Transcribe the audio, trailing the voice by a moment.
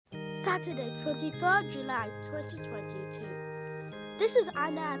Saturday, 23rd July 2022. This is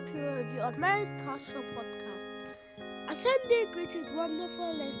Anna Apiro review of Mary's Castle podcast. A Sunday greetings,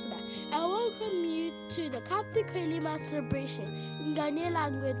 wonderful listener, and welcome you to the Catholic Holy Mass celebration in Ghanaian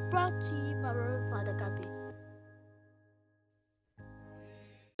language brought to you by Reverend Father Gabi.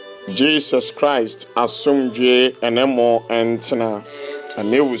 Jesus Christ asumdwe enemo entena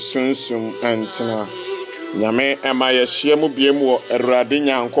anewu sunsum entena nyame ema yehye mu biem wo Awurade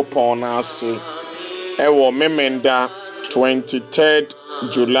Nyankopon na ase ewo memenda 23rd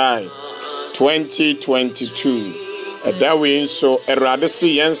July 2022 edawe nso Awurade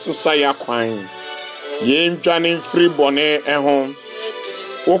se yensesa yakwan yendwane mfiri bone eho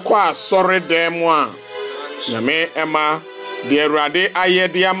wokọ asore dem a nyame ema de Awurade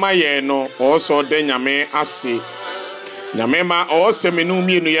ayede amaye no oso de nyame ase nyame ma osemenu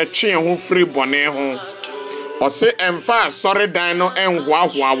mienu ye twe ho firi bone ho ose emfa asore dan no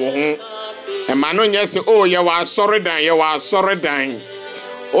enhoahoa wo ho ema no nye se o ye wa asore dan ye wa asore dan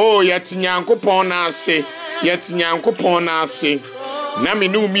o ye tinyankopon na ase ye tinyankopon na ase na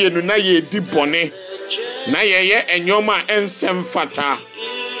menu mienu na ye di bone na ye enyoma ensem fata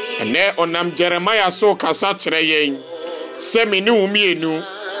ene onam Jeremiah so kasa kire yen Semi ni umienu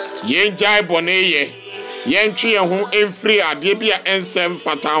yen jai bone ye yen twe ho emfiri ade bia ensem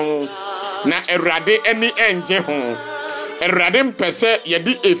fata ho na Awurade eni enje ho Awurade mpese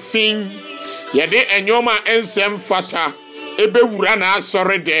yedi efin yedi enyoma ensem fata ebewura na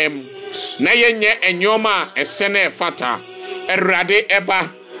asore dem na yenye enyoma esene fata Awurade eba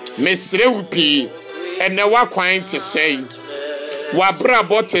mesre wupi ene wakwan te sei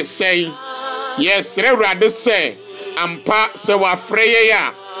wabrabo te sei yesre Awurade sei ampa se wa freye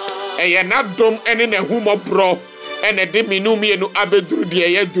ya eye na dom ene na humobro ene de minumienu abeduru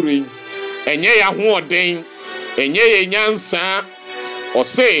de ye duru enye ya ho oden enye ye nyansa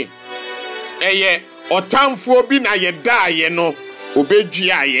ose eye otamfo bi na ye daaye no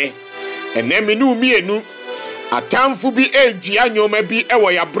obedwiaye ene minumienu atamfo bi edwia nyoma bi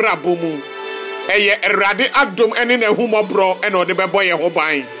ewo ya brabo mu eye Awurade adom ene na humobro ene ode bebo ye ho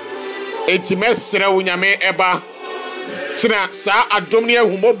ban etimesre unyame eba Tina sa adom ne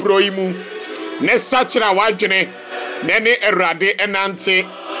ahumobro yi mu ne sachira wadwene ne ne Awurade enante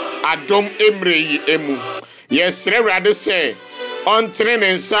adom emre yi emu yesre Awurade se ontre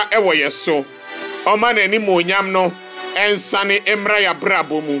ne nsa ewo yeso oma na ni monyam no ensa ne emra ya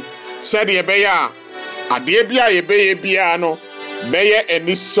brabo mu sede ye be ya ade bia ye be ye bia no beye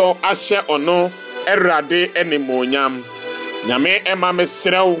eniso ahye ono Awurade ene monyam nyame ema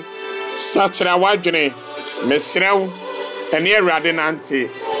mesrew sachira wadwene mesrew and here Radinante.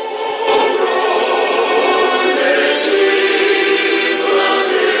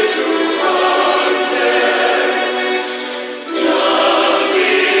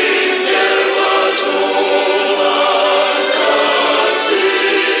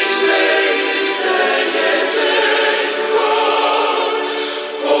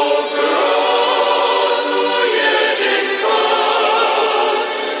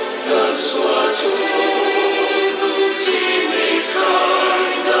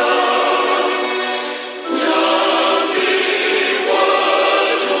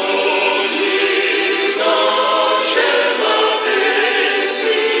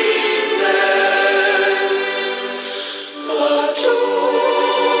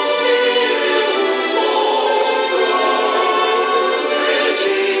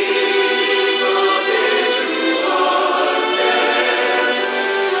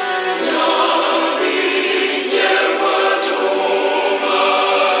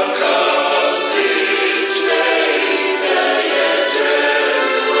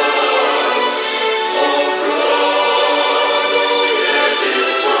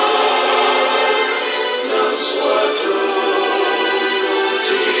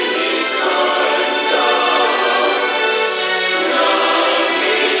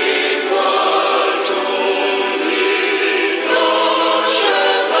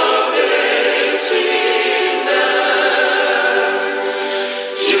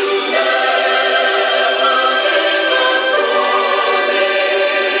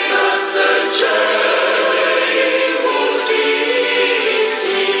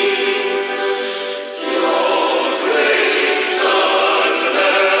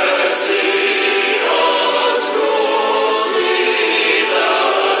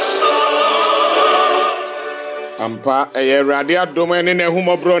 Ampa Awurade adom ene na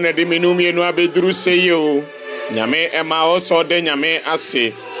humobro na de minumienu abeduru seyo nyame ema oso de nyame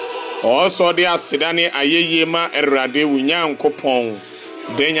ase oso de asedane ayeye ma Awurade Nyankopon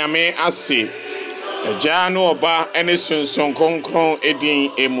de nyame ase Eja no oba ene sunsun konkron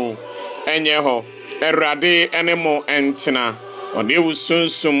edin emu enye ho Erade ene mo entena ode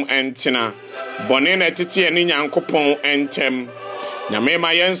usunsum entena bone na tete ene Nyankopɔn entem nyame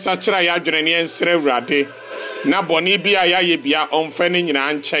ma yensa kira ya adwene ne ensere Erade na bone bi a ya ye bia omfa ne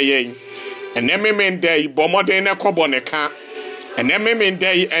nyina nche yen ene memendai bomode ne koboneka ene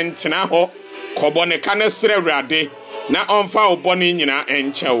memendai entena ho koboneka ne sere Erade na omfa obone nyina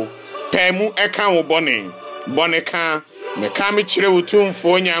enchew pemu eka obone boneka meka me kire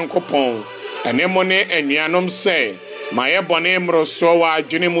utumfo Nyankopɔn ene mo ne anuanom se maye bone mroso wa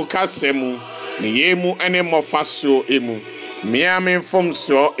adwene mu kasemu ne yemu ene mofaso emu miame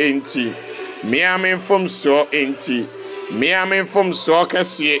mfomso enti miame mfomso enti miame mfomso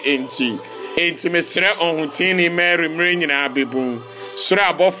kase enti mesre ohutini meri mre nyina bebu sura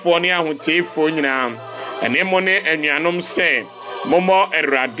abofo ne ahoteefo nyina ene mo ne anuanom se momo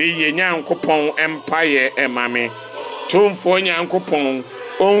Erade ye Nyankopɔn empaye emame tumfo Nyankopɔn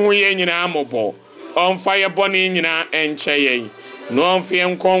onhu ye nyina mobo onfa ye bone nyina encheye no onfa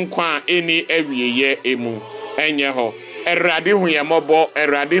nkonkwa eni awieye emu enye ho Erade hu ye mobo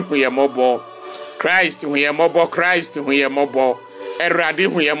Erade hu ye mobo Christ hu ye mobo Christ hu ye mobo Erade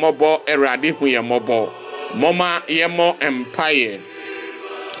hu ye mobo Erade hu ye mobo moma ye mo empaye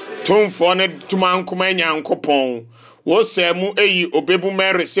tumfo ne tumankoma Nyankopɔn wo semu eyi obebu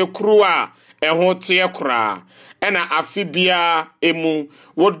mere se kruwa eho te ekra ena afibia emu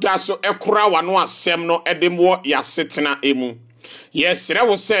woda so ekura wano asem no edemwo yasetena emu yesre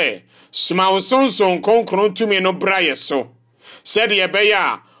wo se suma wo sonson konkron tumi no braye so said ye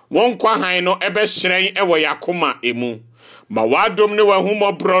beya won kwa han no ebe hyiren ewo yakoma emu ma wadom ne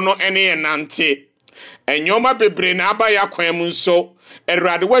wahumobro no ene ye nante enyoma bebre na aba yakwan mu nso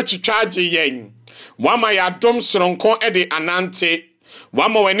Erade watwitwaje yen wama ya dom soronko ede anante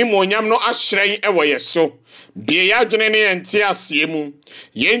wama wani monyam no ahyren ewo yeso bie ya dwene ne yente asiemu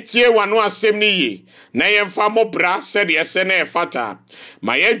yentie wano asem ne ye na yemfa mobra sede yese na efata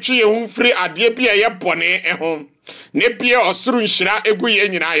ma yentwe ye humfiri ade bia ye bone eho ne bie osuru nhira egu ye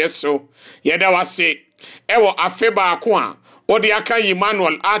nyina yeso yeda wase ewo afeba ako a odi aka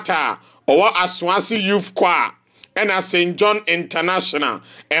Emmanuel ata owo Aswasi Youth Choir ena St John International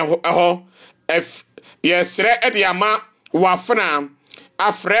eho yesre ediama wafna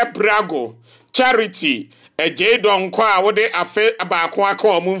afre brago charity eje donko a wode afe abaako aka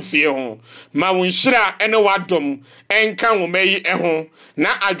omumfie ho ma wonhira ene wadom enka womayi eho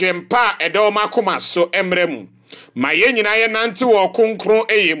na adwempa edo makoma so emremu ma ye nyina ye nante wo konkron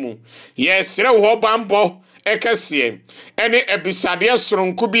eyemu yesre wo bambo ekese ene ebisade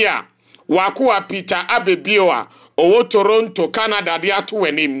soronko bia wakoa Peter Abebioa owo Toronto Canada dia to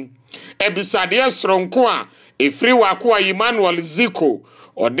wenim ebisade soronko a efri wakoa Emmanuel Ziko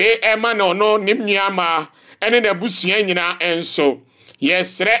ode ema na ono nimnyama ene na busua nyina enso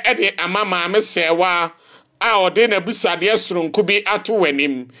yesre ede amama mesewa a ode na busade soronko bi ato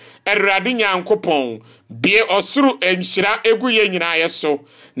wenim Erade Nyankopɔn bie osuru enhyira egu ye nyina yeso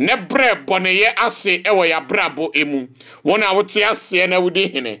ne bre boneye ase ewo ya brabo emu wona wote ase na wudi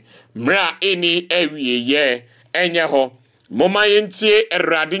hene mra eni awieye enye ho moma yentie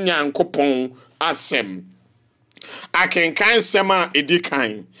Erade Nyankopɔn asem akenkan sema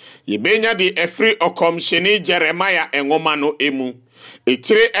edikan yebenya de efri okomhyeni Jeremiah enwoma no emu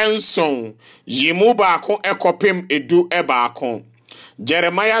etire enson yimu baako ekopem edu ebaako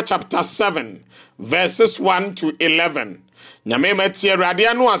Jeremiah chapter 7 verses 1 to 11 nyame mati Erade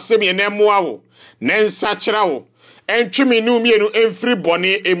anu asem ye nemoa wo nensa kira wo entwemi nu mienu emfri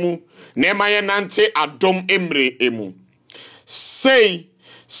bone emu nema ye nante adom emre emu say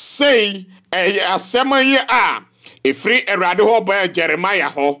asema ye a efri Erade ho ba Jeremiah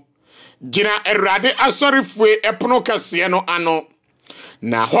ho gina Erade asorifue epono kase no ano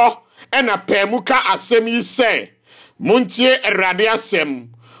na ho ena pemuka asem yi se muntie Erade asem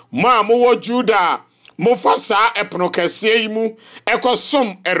ma mo wo Juda mo fasa epono kase yi mu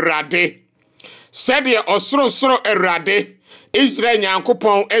ekosom Erade sede osoro Erade Israel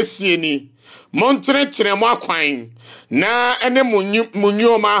Nyankopɔn asieni montretre mo akwan na ene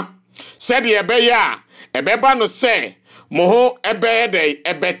munyoma sede ebeya ebeba no se mo ho ebeyede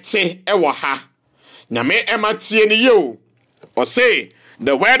ebete ewo ha nyame ematie ni yo or say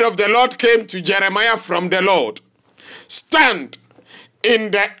the word of the Lord came to Jeremiah from the Lord. Stand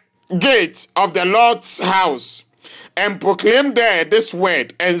in the gate of the Lord's house and proclaim there this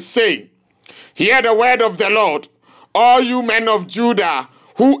word and say, hear the word of the Lord, all you men of Judah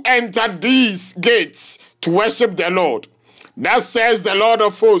who entered these gates to worship the Lord. Thus says the Lord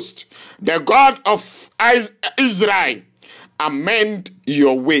of hosts, the God of Israel, amend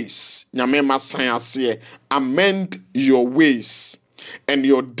your ways. Amend your ways and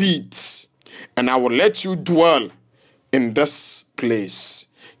your deeds and I will let you dwell in this place.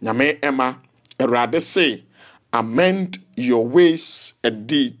 Nyame Emma, Erade say, amend your ways and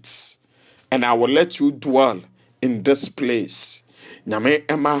deeds, and I will let you dwell in this place. Nyame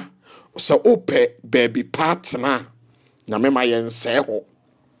Emma, so ope baby partner. Nyame ma yen se ho.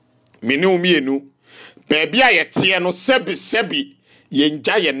 Menu mienu. Baby a yetie no sebi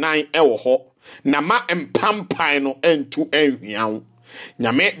yenja ye nan ewo ho. Na ma empampan no entu enhwiawo.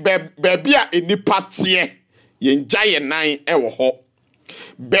 Nyame baby a enipa tie yenja ye nan ewo ho.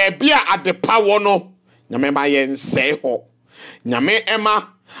 Baby a adepa wo no nyame ma yen se ho. Nyame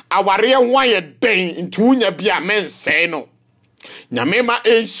Emma aware ho aye den ntu nya bia men se no. Nyame ma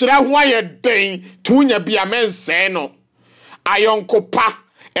enhyira ho aye den tu nya bia men se no. Ayonkopa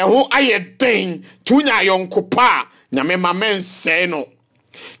eho aye den tu nya ayonkopa nyame ma men se no.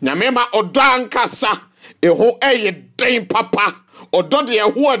 Nyame ma odo ankasa eho aye den papa odo de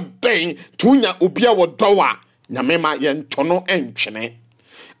eho den tu nya obia wodowa nyame ma yen tono entwene.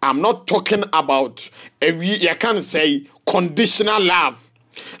 I'm not talking about you can say conditional love.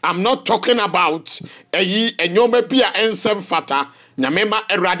 I'm not talking about enyome bia ensem fata. Nyamema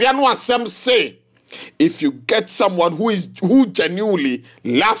erade no asem say, if you get someone who genuinely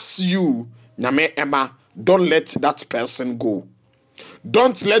loves you, nyame Emma, don't let that person go.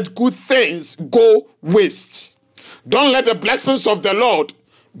 Don't let good things go waste. Don't let the blessings of the Lord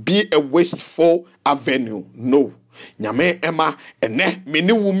be a wasteful avenue. No. Nyame Emma ene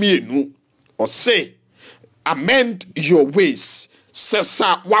meni wumienu or say amend your ways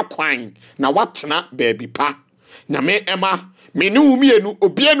sesa wakwan na watena baby pa. Nyame Emma meni wumienu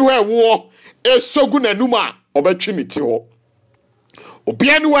obienu ewo esogu nanuma obetwi miti ho.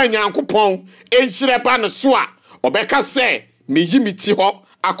 Obienu wa Nyankopon enhyire ba ne so a obeka se meyi miti ho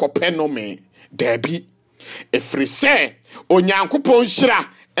akopɛ no me dabi. Efri se Onyankopon hyira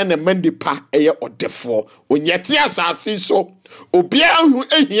ene mandipa eye odefo onyete asase so obia hu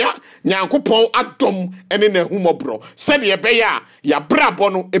ehia Nyankopon adom ene na humobro se de ebeya ya brabo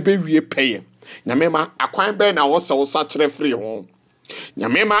no ebewie peye. Nyamema akwan be na wo se wo sa kire firi ho.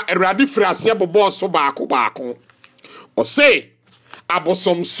 Nyamema Awurade firi ase bobo so baako o se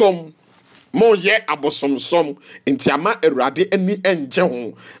abosomsom mo ye abosomsom enti ama Awurade ani enje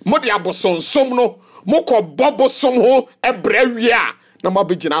ho mo de abosomsom no mo ko bobosom ho ebra wi a na mo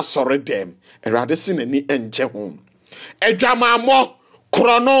begina sore dem Awurade si nani enje ho adwamamo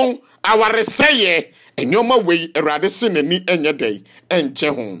krono awareseye enyoma we Awurade si nani enye dey enje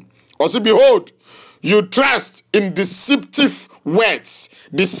ho. Also behold, you trust in deceptive words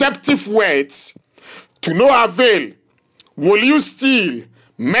to no avail. Will you steal,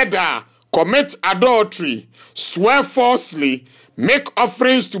 murder, commit adultery, swear falsely, make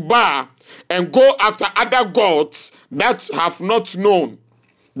offerings to Baal, and go after other gods that you have not known,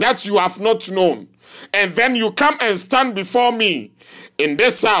 and then you come and stand before me in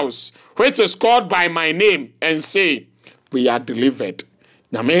this house, which is called by my name, and say, we are delivered.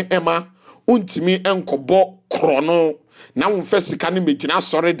 Nyame Emma, untimi enkobo krono, na unfe sika ni mejina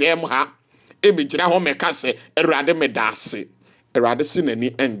sore dem ha, mejina ho meka se, Awurade medase, Awurade si nani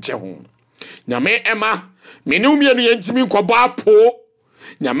enje ho. Nyame Emma, meni umienu yentimi nkobo apo,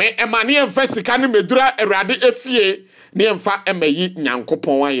 Nyame Emma ni enfe sika ni medura Awurade efie, ni enfa emeyi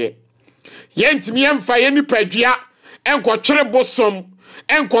Nyankopon aye. Yentimi enfa ye nipadua, enko kyere bosom,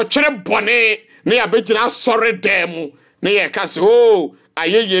 enko kyere bone, ni abejina sore dem, ni ye ka se oh,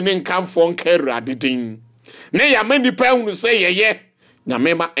 ayeye ne nkamfo nka Awurade din. Ne ya manipa hunu se yeye.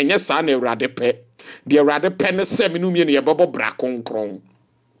 Nyame ma enye sa na Awurade pe. De Awurade pe ne se menu mie ne ye bobo bra konkron.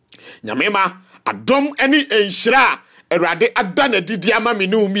 Nyame ma adom eni enhyira Awurade ada na didi ama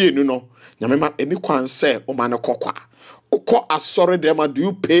menu mie nu no. Nyame ma eni kwan se o ma ne kokwa. Oko asore dem, do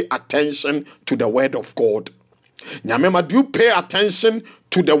you pay attention to the word of God? Nyame ma, do you pay attention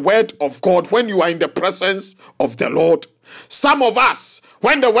to the word of God when you are in the presence of the Lord? Some of us,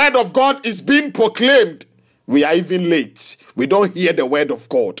 when the word of God is being proclaimed, we are even late. We don't hear the word of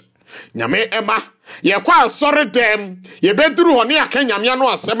God. Nyame Emma, ye kwa sorry dem, ye beduru honi aka nyame no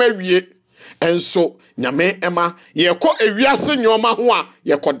asem awie. Enso, Nyame Emma, ye ko ewiase nyoma ho a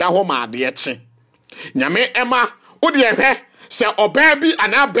ye koda ho ma ade eche. Nyame Emma, wo de hwe se oba bi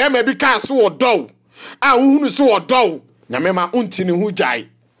ana ba ma bi ka so odo. A uhunu so odo. Nyame ma untini hu jai.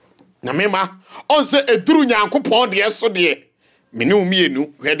 Nyame ma onse eduru Nyankopon de eso de mene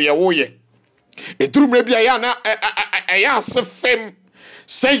umienu hwe de wo ye. Eduru mre bia ya na ya asefem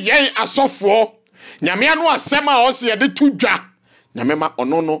se yen asofo. Nyame anu asem a o se ye de tudwa. Nyame ma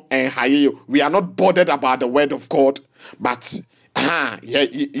ono no enhaye. We are not bothered about the word of God, but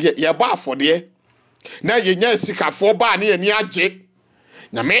ye ba for de na ye nya sikafo ba na ye ni age.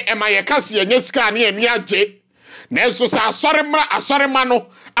 nyame ema ye kase ye nyesika ne ani agye na eso sa asore ma no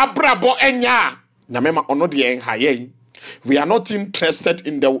abrabo enya nyame ma ono de en haye. We are not interested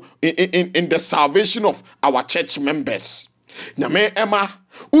in the salvation of our church members. Nyame ema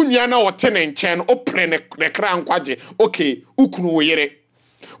unya na otene nchen opre ne kra nkwaje okay ukunu wo yere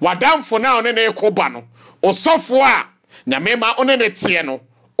wadamfo na one ne ekoba no osofo a nyame ma one ne tie no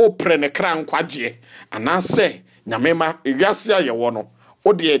opre ne kra nkwaje anase nyame ma ewiase aye wo no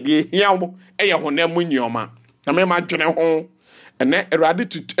ode ede hiawo eye honam nyoma nyame ma dwene ho ene erade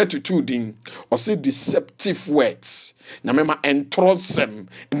to din or say deceptive words nyame ma entrosem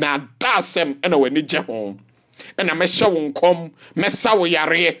na dasem ena wani je ho ena mesha wonkom mesa wo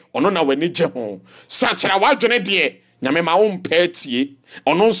yare ono na wani je ho sachira wadwene de nyame ma wompatie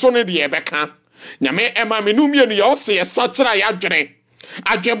ono nso ne de beka nyame ema menumienu ye ose ye sachira ya dwene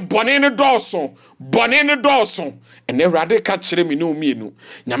agem bone ne doso ene erade ka kire menumienu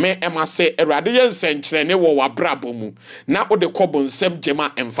nyame ema se erade ye nsenkyere ne wo wabrabo mu na ode kobo nsem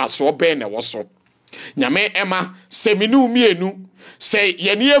gema emfaso be ne wo so nyame ema se menumienu se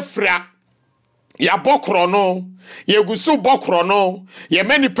ye ne efra ya bokro no ye gusu bokro no ye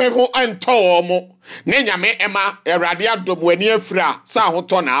mani peho ento omo ne nyame ema erade adom wani efra sa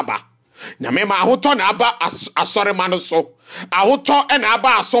ahoto na aba nyame ma ahoto na aba asore ma no so ahoto na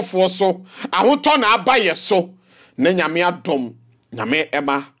aba asofo so ahoto na aba yeso ne nyame adom nyame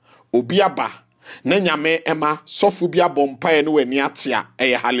ema obi aba ne nyame ema sofo bi abompa ne wani atia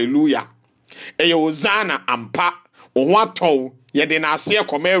eye hallelujah eye ozana ampa oho atɔ ye de na ase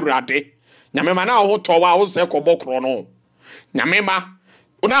ekoma awurade nyame ma na ahoto wa wo se kobokro no nyame ma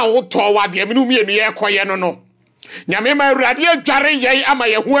una ahoto wa de menu mienu ye koye no nyame ma awurade adware ye ama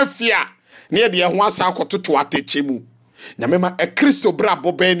ye ho afia ne de ye ho asa akototo ateche mu nyame ma Kristo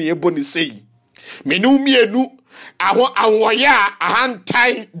brabo ben ne ebo ni sei menu mienu awoya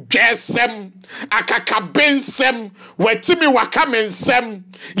ahantan dwesem akakabensem watimi wakamensem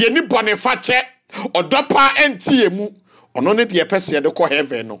ye ni bonifache odopa entiemu ono ne de pese de ko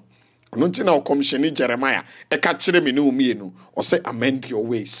heaven no ono ntina o commission Jeremiah ka kire me ne umienu o say amend your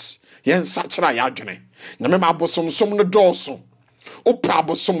ways yen sachira ya adwene nyame ma abosomsom no doso opa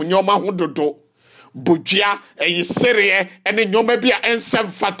abosom nyoma hododo bojua eyisere ene nyoma bia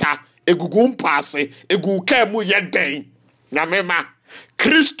ensem fata egugum paase eguka mu yeden nyame ma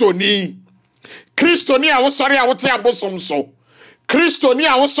kristoni a wo sori a wote abosom so kristoni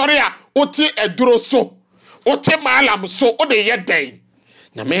a wo sori a wote eduro so wote malam so ode yeden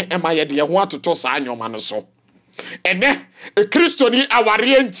nyame ema yede ye ho atoto saa nyoma no so ene kristoni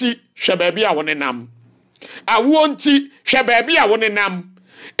aware enti hwe baabi a wone nam awo enti hwe baabi a wone nam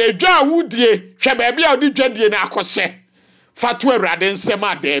edwa awudie hwe baabi a odi dwadie na akose fatu awurade nsem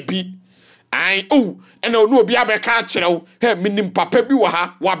adabi ai ena onu obi abeka akyerew he minim papa bi wo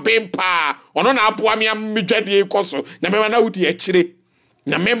ha wa bempa ono na aboa me amedwadie ikoso nyame ma na wudi akire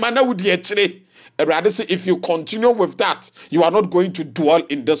nyame ma na wudi akire awurade say if you continue with that you are not going to dwell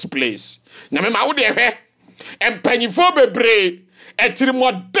in this place nyame ma wudi ehwe empanyifo bebre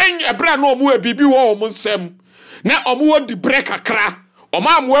etirimoden ebra na omu abibi wo omu nsem na omu wodi break akra omu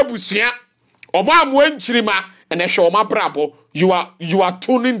amu abusua omu amu enchirima ene hwe omu brabo you are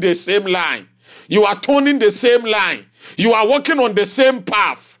tuning the same line. You are tuning the same line. You are walking on the same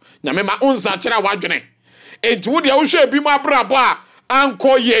path. Nyame ma unza chira wadwene. Enti wo de wo hwe bi ma brabo a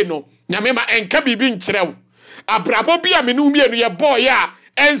anko ye no. Nyame ma enka bibi nkyerɛw. Abrabo bi a menu mienu ye boy a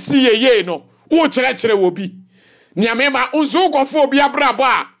ensi ye no. Wo kyerɛ wo bi. Nyame ma unzu gofo obi abrabo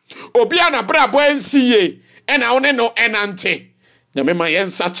a obi a na brabo ensi ye ena one no enante. Nyame ma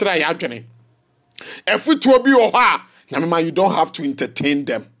yensa chira ya adwene. Efutu obi wo ha nyame you don't have to entertain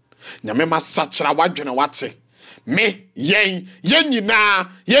them. Nyame ma sachira wadwene wate. Me yen nyina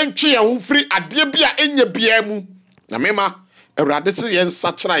yen twe ye free ade bia enye bia mu. Nyame ma awurade se yen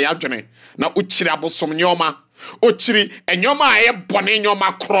sachira ya adwene na ochiri abosom nyoma. Ochiri enyoma aye bone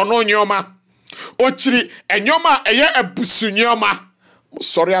nyoma krono nyoma. Ochiri enyoma eye abusu nyoma.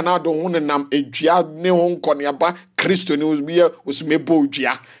 Sorry anado ho nam edua ne ho nkone aba Kristo ni osumebo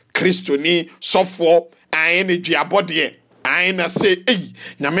odua Kristo ni sofo aye ne dua bode aye na say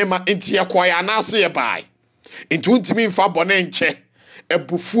nyame ma enti yakoya na say bai enti untimi mfa bone nche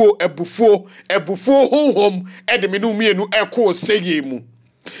ebufuo honhom edeme no mienu eko seye mu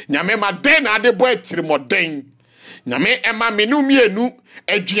nyame ma den na ade bo atirimodен nyame ema menu mienu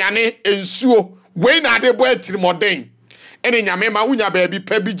aduane ensuo we na ade bo atirimodен ene nyame ma unya baabi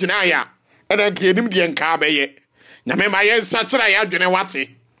pa bi gina ya ene ke enim de nka beye nyame ma yensa kira ya adwene wate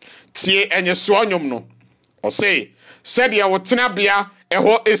tie enye so onyom no o say said ya wotena bia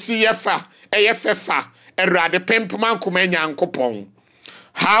eho esi yefa eyefefa erade pempema nkoma nyankopon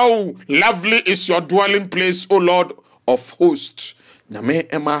How lovely is your dwelling place, O Lord of hosts. Nyame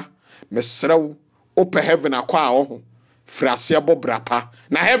ema mesrew open heaven akwa ho. Frase bobrapa.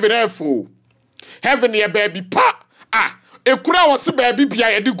 Na heaven efo. Heaven ye baby pa. Ekura wose baby bia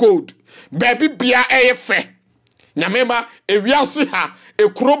ye di gold. Baby bia efe. Nyame ma ewiase ha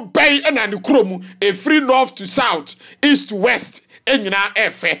ekuro bay na ne kurom free north to south, east to west enyina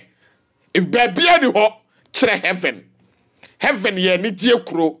efe. If baby ani ho kire heaven. Heaven ye ni die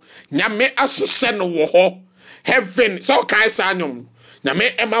kuro. Nyame asese no wo ho. Heaven so kai sa nyom.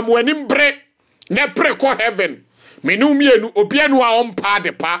 Nyame ema mo anim bre na pre ko heaven. Menu mienu obianu a ompa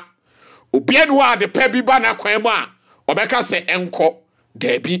de pa. Obianu a de pa bi ba na kwan mu a obeka se enko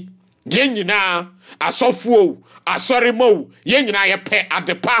dabi. Ye nyina asofuo asoremo ye nyina ye pe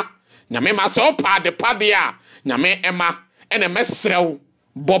adepa. Nyame ma se opa adepa de a nyame ema ene mesrew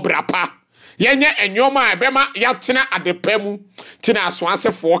bobrapa. Yenye enyoma ebema yatena adepa mu tina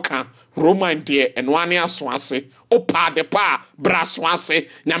asoase foka Roman de enwane asoase opa adepa bra asoase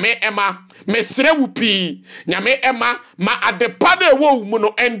nyame ema mesrew pi nyame ema ma adepa de wo mu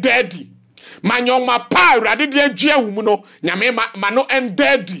no endadi ma nyoma pa urade de agye wo no nyame ma no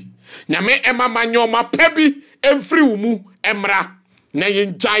endadi nyame ema ma nyoma pa bi emfiri wo mu emra na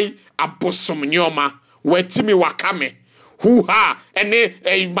yenjai abosom nyoma watimi wakame huha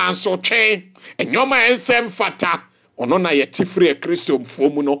ene manso twen enyoma ensem fata ono na yetifri Kristo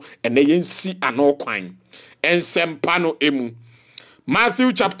mfomu no ene yensi anokwan ensem pano emu.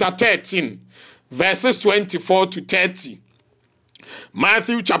 Matthew chapter 13 verses 24 to 30.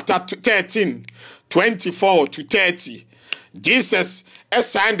 Matthew chapter 13 24 to 30. Jesus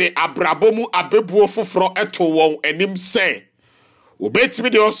esande abrabomu abebuo foforo eto won enim se obetimi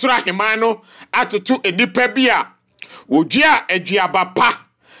de osura hemano atoto enipa bia ojia aduaba pa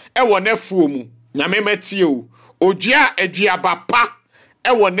ewo nafuo mu nyame matie o ojia aduaba pa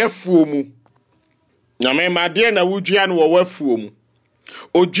ewo nafuo mu nyame ma de na wojia no wo wafuo mu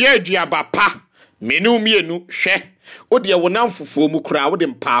ojia aduaba pa menu mienu hwe ode wonamfofo mu kura wode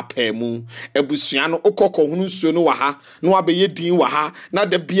mpaapa mu abusua no okoko hunu nsuo no waha no abeye din waha na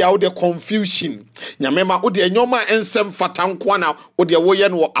da bia wode confusion nyame ma wode enyoma ensem fatanko na wode woye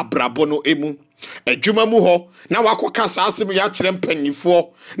no abrabo no emu adwuma mu ho na wakoka saasem ya kire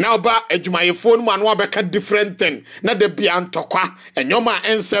mpanyifo na oba adwumayefo no anu abeka different thing na da bia ntokwa enyoma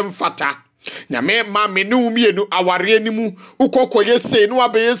ensem fata nyame ma menu mienu aware animu ukoko yesei no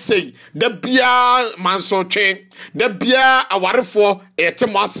abeyesei da bia mansotwe da bia awarefo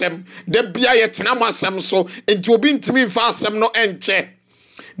etemo asem da bia yetena masem so enti obi ntimi mfa asem no enche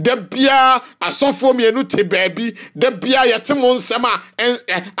da bia asofo mienu te baabi da bia yetemo nsem a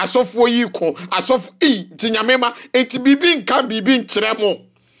asofo yi ko asofo ti nyame ma enti bibi nka bibi nkyeremo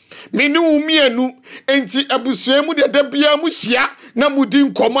menu mienu enti abusuemu de da bia mu hia na mudi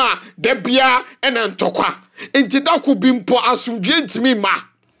nkoma da bia ena ntokwa enti dako bimpo asumdwe ntimi ma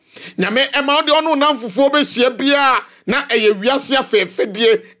nyame ema ode ono namfofo be hia bia na eye wiase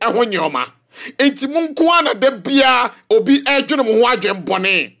afefedie eho nyoma enti munko na da bia obi edwene mo ho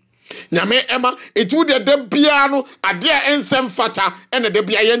adwembone nyame ema enti de da bia no ade a ensem fata ena da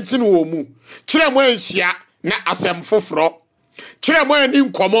bia yentine wo mu kire mo anhia na asem foforo kire mo ani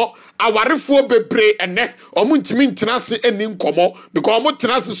nkomo awarefo bebre ene omu ntimi ntenase ani nkomo because omu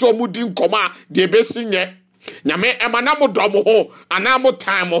tenase so omu di nkomo a de besinye nyame ema na modom ho ana mo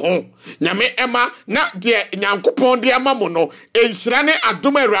time ho nyame ema na de nyankopon de ama mo no enhira ne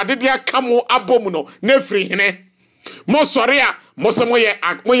adom awurade de aka mo abomu no na firi hene mo sore a mo se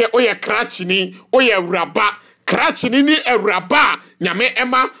moye krachini oye awuraba krachini ni awuraba nyame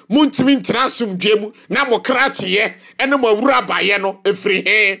ema muntimi ntenasum dwemu na mo krachiye ene mo awuraba ye no efiri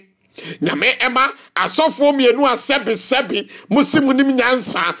he nyame ema asofo mienu asebi musimu nim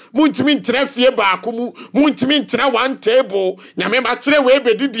nyansa muntimi ntrafie baako mu muntimi ntra one table nyame ma kire we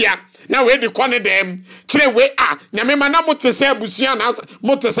bedidia na we de kone dem kire we nyame ma na motese abusua na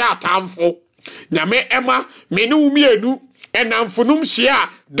motese atamfo nyame ema menu mienu enamfunum hia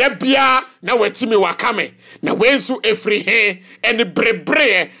da bia na watimi wakame na wensu efiri he ene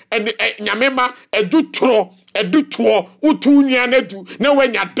brebre ene nyame ma edutro edutuo utunya nadu na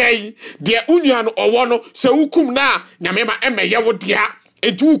wanya dai de unya no owo no se hukum na nyame ma emeye wo dia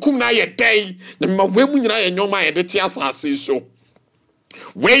edu hukum na ye dai nyame ma wemu nyina ye nyoma ye de ti asase so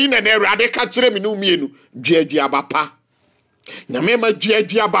we na na Awurade ka kire me no mienu duaduaba pa nyame ma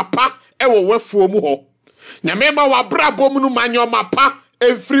duaduaba pa e wo wafuo mu ho nyame ma wabrabo mu no manyoma pa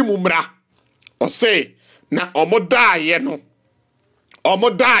emfiri mu mra o se na omodaye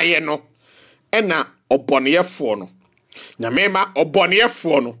no ena oboneyefo no nyame ma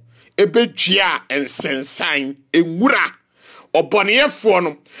oboneyefo no ebedua ensensan enwura oboneyefo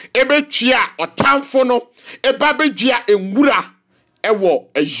no ebetwia otamfo no eba bedwia enwura ewo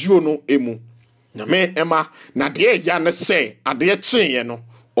ajuo no emu nyame ema na de ya ne se ade kyeye no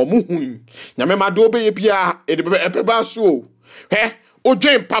omuhun nyame ma de obeye bia ebeba so he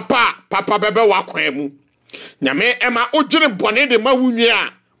odwen papa bebe wakwan mu nyame ema odwene bone de ma wunwi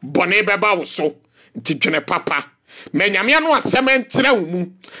a bone beba wo so nti dwene papa me nyame no asem entra wo mu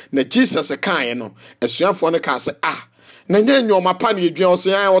na Jesus kan no asuafo no ka se na nyanyoma pa na edwan so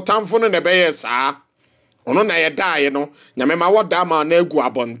yan otamfo no na beye saa ono na yedae no nyame ma woda ma na agu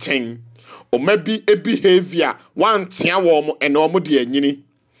abonten o mabi behavior wantia wo mo ene o mo de anyini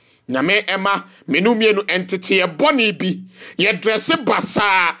nyame ema menumienu entity e boni bi ye dress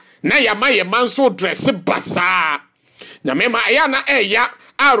basa na yama ye manso dress basa nyame ma ya na eya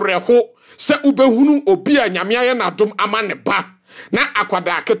areho se ubehunu obi a nyame aye na dom ama ne ba na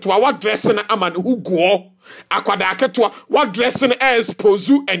akwada ketoa wa dress na ama ne huguo akwada ketoa wa dress na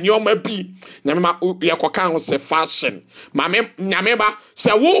expose enyoma bi nyame ma ye koka ho se fashion nyame ba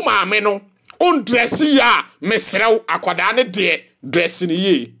se wo maame no on dress ya mesrew akwada ne de dress ne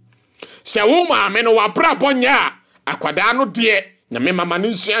ye se wo maame no wabra bonya akwada no de nyame mama ne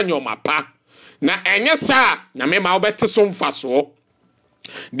nsu anyoma pa na enye sa nyame ma obete so mfaso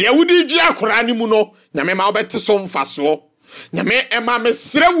de wudi gi akora ni mu no nyame ma obete so mfaso nyame ema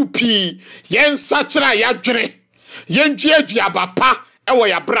mesrew pi yensa kira ya dwene yendwi aduaba pa ewo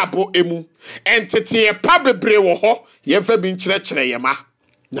ya brabo emu entete ye pa bebre wo ho ye fa bi nkyerɛkyerɛ ye ma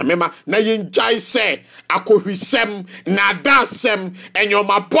nyame ma na yenjai se akohwisem na dasem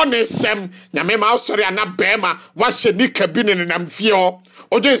enyoma bonesem nyame ma osori ana bema wa hyeni kabine ne namfie ho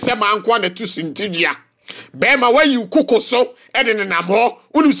oje se ma anko na tu sintidua bema wa yi kukoso ede ne nam ho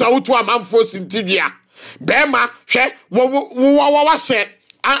unim sa wotu amanfo sintidua bema hwe wa hye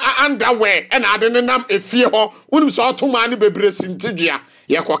underwear ena ade ne nam efie ho unim sa otoma ne bebre sintidua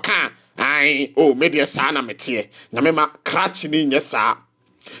ye koka ai o media sa na metie nyame ma kratch ni nyesa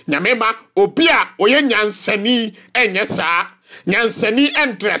nyame ma obi a oye nyansani enye saa nyansani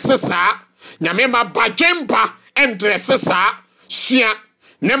endresse saa nyame ma bajemba endresse saa sua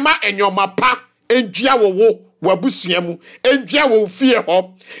ne ma enyoma pa enjia wo wabusua mu enjia wo fie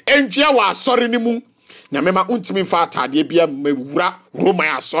ho enjia wo asore ni mu nyame ma untimi fa atade bia mewura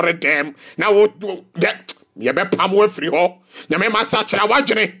roma asore dem na wo de ye be pam wo afiri ho nyame ma sa kira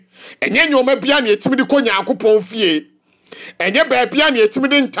wadwene enye nyoma bia na etimi de konya akopon fie enye baabia na etimi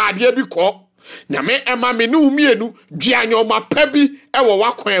de ntade bi ko nyame ema me ne umienu duanyoma pa bi ewo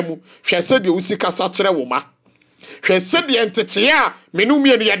wakwan mu hwese de usika sa kire wo ma hwese de entete a me ne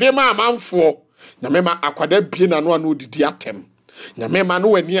umienu yade ma amanfo nyame ma akwada bie na no odidi atem nyame ma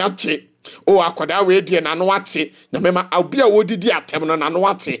no wani ache o akwada we die na no ate nyame ma obia wodidi atem no na no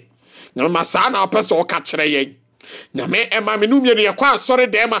ate nyame ma sa na opese o ka kire yen nyame ema menumye no yekwa asore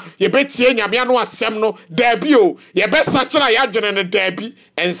dema yebetie nyame ano asem no dabi o yebesa kira ya dwene ne dabi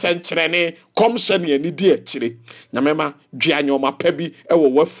ensenkyere ne komhye ne ani di akire nyame ma dua nyoma pa bi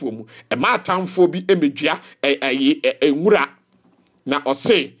ewo wafuom ema atamfo bi emedua enwura na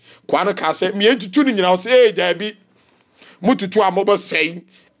ose kwa no ka se me ntutu no nyina ose dabi mututu amobo sei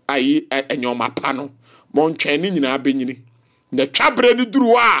ayi enyoma pa no montwen ne nyina benyini na twabre ne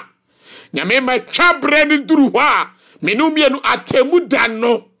duru a nyame ma twabre ne duru ho a menumienu atemu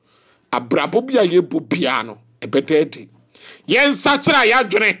dano abrabo bia ye bobia no ebedede yensa kira ya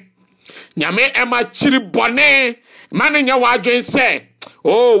dwene nyame ema chiri bone mane nya wadwen se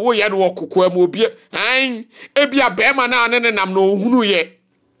wo ye no wokoko am obi an ebia bema na ne nam no ohunu ye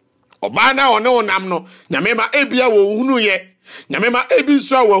oba na one onam no nyame ma ebia wo ohunu ye nyame ma ebi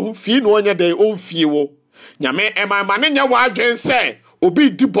so a wo fi no onye de onfie wo nyame ema mane nya wadwen se obi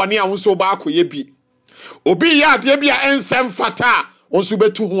di bone a wonso ba akoye bi obi ya ade bia ensem fata onso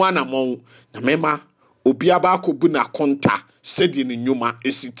betu ho anamon nyame ma obi aba akobu na konta sedi ne nyuma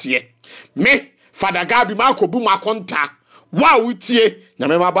esitie me Father Gabi ma akobu ma konta wa utie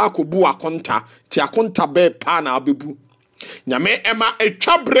nyame ma ba akobu akonta ti akonta be pa na abebu nyame ema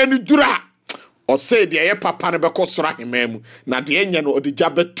etwabre ne dura o se de ye papa ne be kosora hemamu na de enye no odigya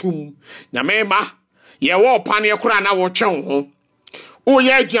betum nyame ma ye wo pa ne kura na wo twen ho o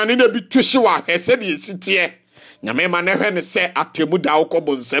ye aduane na bi tuhye wa hese de esitie nyame ma ne hwe ne se atemu da wo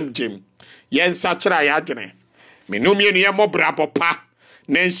kobo nsam gem yensa kira ya adwene menumie ne ye mobra bopa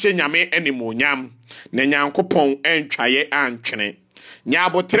na nhye nyame animonyam na nyankopon entwaye antwene nya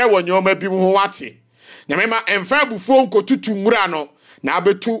abotre wonyoma bi ho wate nyame ma emfa bufo nkotutu nwura no na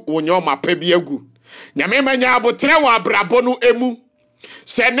abetu wonyoma pa bi agu nyame ma nya abotre wa abrabo no emu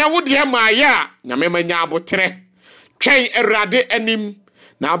se ne wo de ma ya nyame ma nya abotre twen erade anim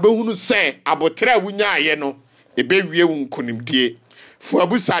na abehunu se abotre wunyaaye no ebewie wo nkonimdie fu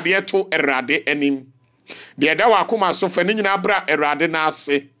abusade to Awurade anim de da wakoma so fa ne nyina bra Awurade na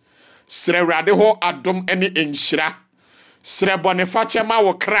ase sre Awurade ho adom ene enhyira sre bone fa chema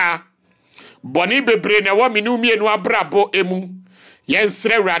wo kra bone bebre na wa menu mienu abrabo emu yen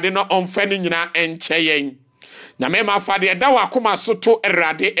sre Awurade no omfa ne nyina enche yen nyame ma fa de da wakoma so to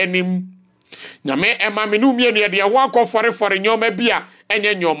Awurade anim nyame ema menu mienu ye de wa akofore nyoma bia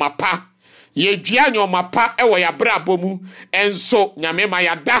enye nyoma pa ye dua nyoma pa ewo ya brabo mu enso nyame ma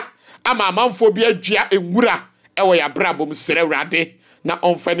ya da ama amanfo bi adua enwura ewo ya brabo mu sre Awurade na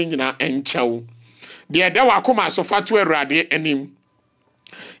omfa ne nyina enchew de da wakoma so fa to Awurade anim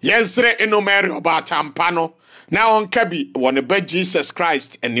yensre enomere obatampa no na onka bi won ba Jesus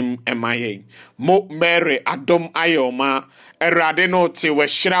Christ anim emaye mo Mary adom ayoma Awurade no te we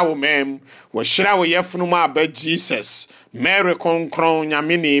hira wo mem we hira wo yefunu ma ba Jesus Mary konkron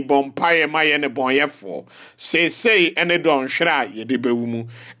nyame ni bompaye maye ne bonyefo sei ene don hira ye de bewu mu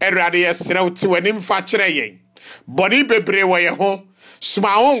Awurade yesre wo te wanim fa kire yen boni bebre wo ye ho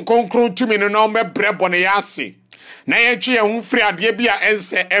suma won konkron tumi no no mebre bone yase na yentwe hu firi ade bia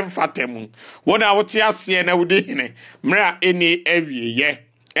ense emfatemu wona wote ase na wode hine mra eni awieye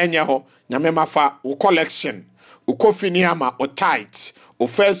enye ho nyame mafa wo collection wo kofini ama o tight o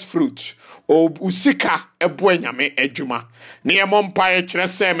first fruit o usika ebo nyame adwuma ne yemo mpa kire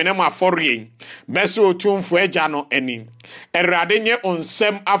se me ne maforien beso otumfo agya no ani Awurade nye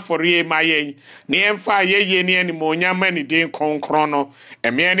onsem aforie mayen ne yemfa yeye ne ani monyama ne din konkron no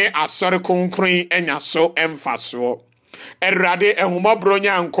eme ne asore konkron enya so emfa so Awurade ehumabro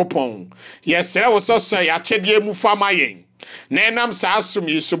nyankopon yesere wo soso ya chedie mu fama yen na enam sa asum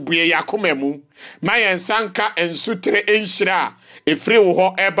yisubue yakomemu mayen sanka ensutre enhyira efri wo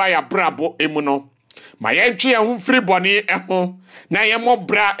ho eba ya brabo emu no mayentwe ehum fri boni eho na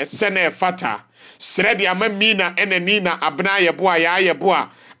yemobra esene efata sredi ama mina enanina abna yeboa ya yeboa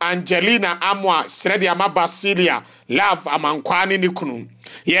Angelina amwa sredi ama Basilia love amankwani ni kunu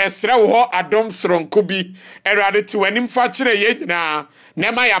yesre wo ho adom sronko bi Awurade ti wanim fa kire ye nyina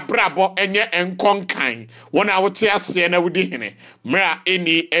nema ya brabo enye enkonkan wona wote ase na wudi hene mra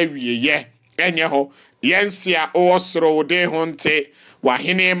eni awieye enye ho yensia owosoro wode honte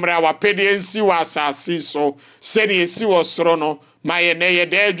wahene mra wapede ensi wa asase so sedi esi wosoro no maye ne ye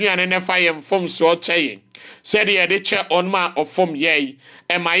da aduane ne fa ye mfom so cheye sedi ye de che onma ofom ye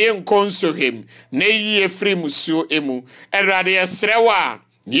e maye nkonsohem ne yi efri musuo emu Awurade yesrewa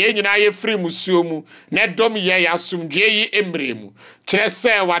ye nyina ye firi musuo mu ne dom ye yasumdwe yi emremu kire se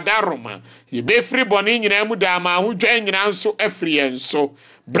wadaroma ye be firi boni nyina mu da ma hodwan nyina nso afiri enso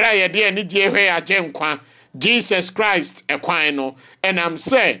bra ye de ani die hwe agenkwa Jesus Christ ekwan no enam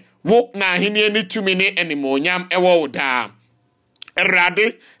se wo na ahini ani tumi ne animonyam ewo da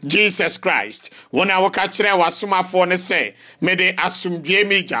Awurade Jesus Christ wona woka kire wasomafo ne se mede asumdwe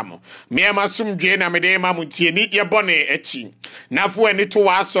mi jamo me amasumdwe na mede ma mutie ni ye bone achi nafo ani to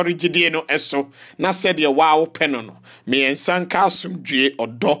wa asori gidie no eso na se de wa wo peno no me ensanka asumdwe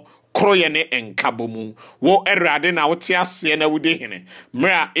odo kroye ne enkabomu wo Awurade na wote ase na wude hene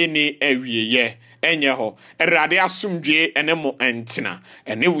mra eni awieye enye ho Awurade asumdwe ene mo entina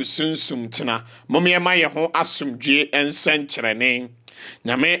ene wusunsum tina momyema ye ho asumdwe ensankyerene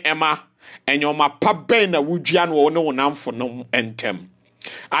nyame ema enyoma pa ben na wudua no ne wonamfo no entem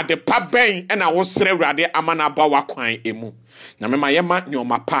ade pa ben na wo sere Awurade amana ba wakwan emu nyame ma yema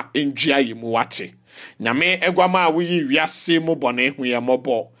nyoma pa endua yemu wate nyame egwama wuyi wiase mu bone hu ye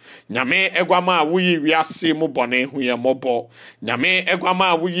mobo nyame egwama wuyi wiase mu bone hu ye mobo nyame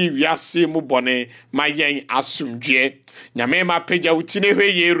egwama wuyi wiase mu bone mayen asumdwe nyame ma peja utine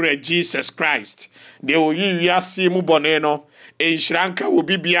hwe ye Jesus Christ de wuyi wiase mu bone no enhranka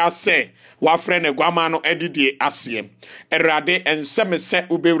obi bia se wafre ne gwama no edidie ase Awurade ensem se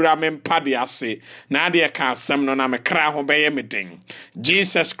ubewura me mpade ase na ade ka asem no na me kra ho beye meden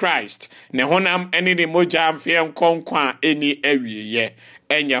Jesus Christ ne honam eni ne moja amfe nkonkwa eni awieye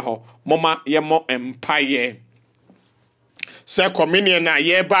enye ho moma yemo empaye se communion na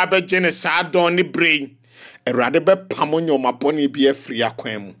ye ba be gene sa don ne brain Awurade be pamo nyoma boni bi afri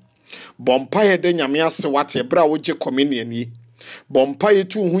akwan mu bompaye de nyame ase wate bra wo je communion yi bompa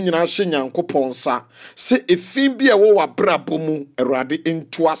yetu hu nyina hye nyankopon sa se efin bi ewo wa brabo mu Awurade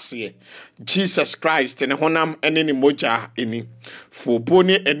entu ase Jesus Christ ne honam ene ne moja eni fobo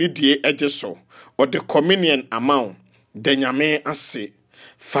ne enidie eje so o de communion amount de nyame ase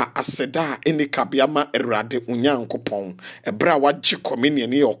fa aseda eni kabiama Awurade unyankopon ebra wagye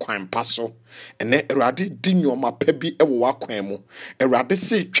communion ye okwan paso ene Awurade di nyoma pa bi ewo wakwan mu Awurade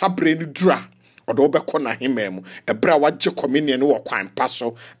se twabre ni dura ɔde wobɛkɔ n'ahema mu ɛberɛ a wagye communion no wɔ kwan pa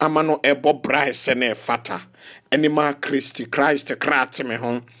so ama no ɛbɔ brae sɛ ne ɛfata ɛnima Christ kraate me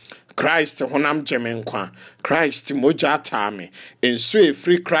ho Christ honam gye me nkwa Christ mogya ataa me nso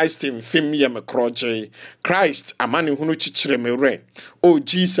efiri Christ mfim yɛ me krɔgye Christ amane hunu kyikyere me werɛ oh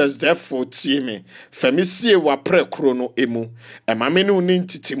Jesus therefore tie me famisie wapre kro no emu ɛma me no ne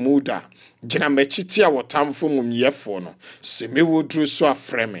ntiti muda gyina machiti a wɔtamfo mumyɛfo no se me woduru so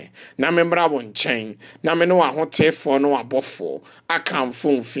afrɛ me na me mmra wo nkyɛn na me no ahotefo no abɔfo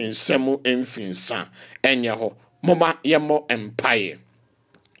akamfo mfinsɛm mfinsa ɛnyɛ hɔ moma yɛmmɔ empaye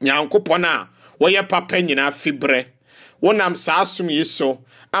Nyankopɔn a wɔyɛ papa nyina fibrɛ wonam saa som yi so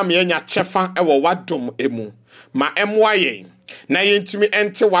am yɛnya kyɛfa ɛwɔ wadom emu ma ɛmoa yɛn na yɛntumi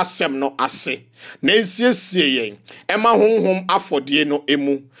ɛnte wasɛm no ase na nsiesie yɛn ɛma honhom afɔdie no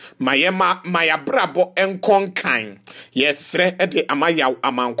emu ma yabrabɔ ɛnkɔnkan yɛsrɛ ɛde amayaw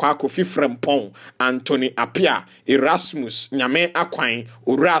amankwa Kofi Frempɔn Anthony Apia Erasmus Nyame Akwan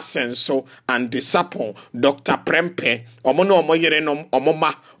Owura Asenso and Sapon Dr. Prempe ɔmo na ɔmo yerenom ɔmo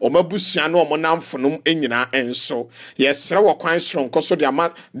ma ɔmo abusua no ɔmo namfonom enyina enso yɛsrɛ wɔ kwan soronko so de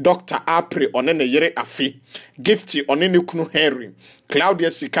ama Dr. Apre ɔne ne yere Afi Gifty ɔne ne kunu Henry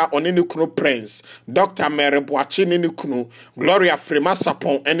Claudia Sika ɔne ne kunu Prince Dr. Mary Boachi ne ne kunu Gloria Frema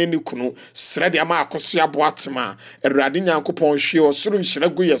Sapon ene ne kunu srɛ de ama akoso aboatema Awurade Nyankopɔn hwie ɔsoro nhyira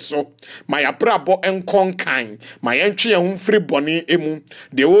gu yɛ so ma yabrabɔ enkonkan ma yɛntwe yɛn ho mfiri bɔne emu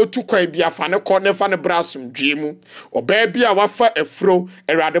de otu kwan bi afa ne kɔ ne fa ne bra asomdwe mu ɔbaa bi a wafa afuro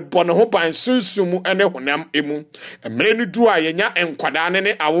Awurade bɔ ne ho ban sunsum mu ene honam emu emre ne du a yɛnya enkwada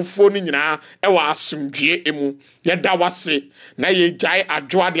ne awofo ne nyinaa ɛwɔ asomdwe emu yɛda wase na yɛgyae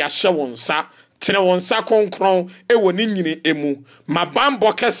adwoa de ahyɛ wɔn nsa tene wɔn nsa konkron ɛwɔ ne nyine emu ma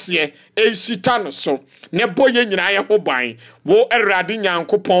bambɔ kɛseɛ ɛhyita no so ne bɔ yɛ nyinaa yɛ ho ban wo Awurade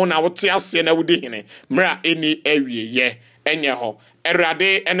Nyankopɔn na wote aseɛ na wodi hene mra ɛni awieyɛ ɛnyɛ hɔ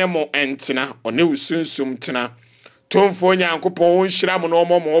Awurade ɛne mo ɛntena ɔne wo sunsum tena Tomfo Nyankopɔn nhyira mo na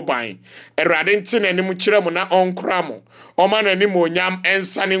ɔmɔ mo ban Awurade nte n'anim kyerɛ mo na ɔnkora mo ɔma n'anim onyam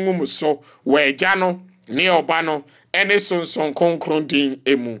ɛnsane ngum so wɔ agya no ne ɔba no ene sonson konkron din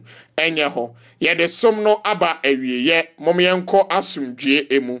emu enye ho yede som no aba awieye momyenko asomdwe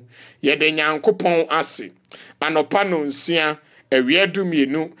emu yede Nyankopɔn ase anopa no nsia awie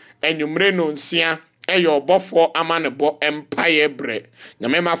dumienu enwumre no nsia eye obofo amanebo empaye bre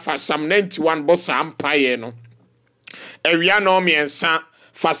nyame ma fa Psalm 91 bo sa empaye no awia no miensa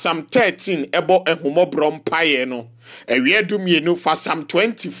fa Psalm 13 ebo ehumobro mpaye no Ewie dumienu fa Psalm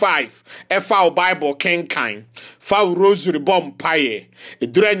 25 efa o Bible kenkan fa rosary bomb paye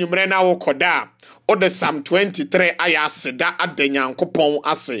edura nwumre na wokoda o de Psalm 23 aya aseda adanyankopon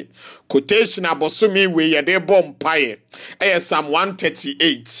ase quotation abosomi we yede bomb paye Psalm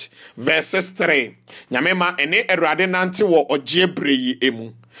 138 verses 3 nyamema ene Awurade nante wo ogye breyi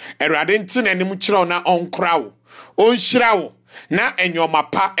emu Awurade nti nanim kyerɛw na onkrawo onhyirawo na enyoma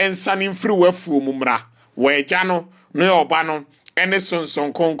pa ensane mfiri wafuo mu mra wo agya no ne oba no ene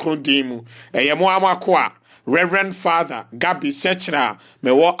sonson konkron din mu eyemo amako a Reverend Father Gabi Sechra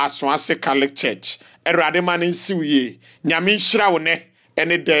mewo Asoase Catholic Church Awurade ma nsiwie nyame hyira wo ne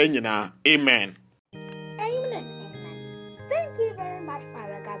ene da nyina amen. Amen. Thank you very much,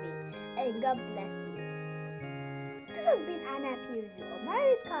 Father Gabi, and God bless you. This has been Anna Purview of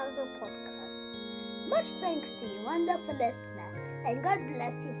Mary's Council Podcast. Much thanks to you, wonderful listener, and God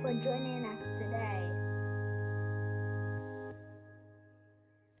bless you for joining us today.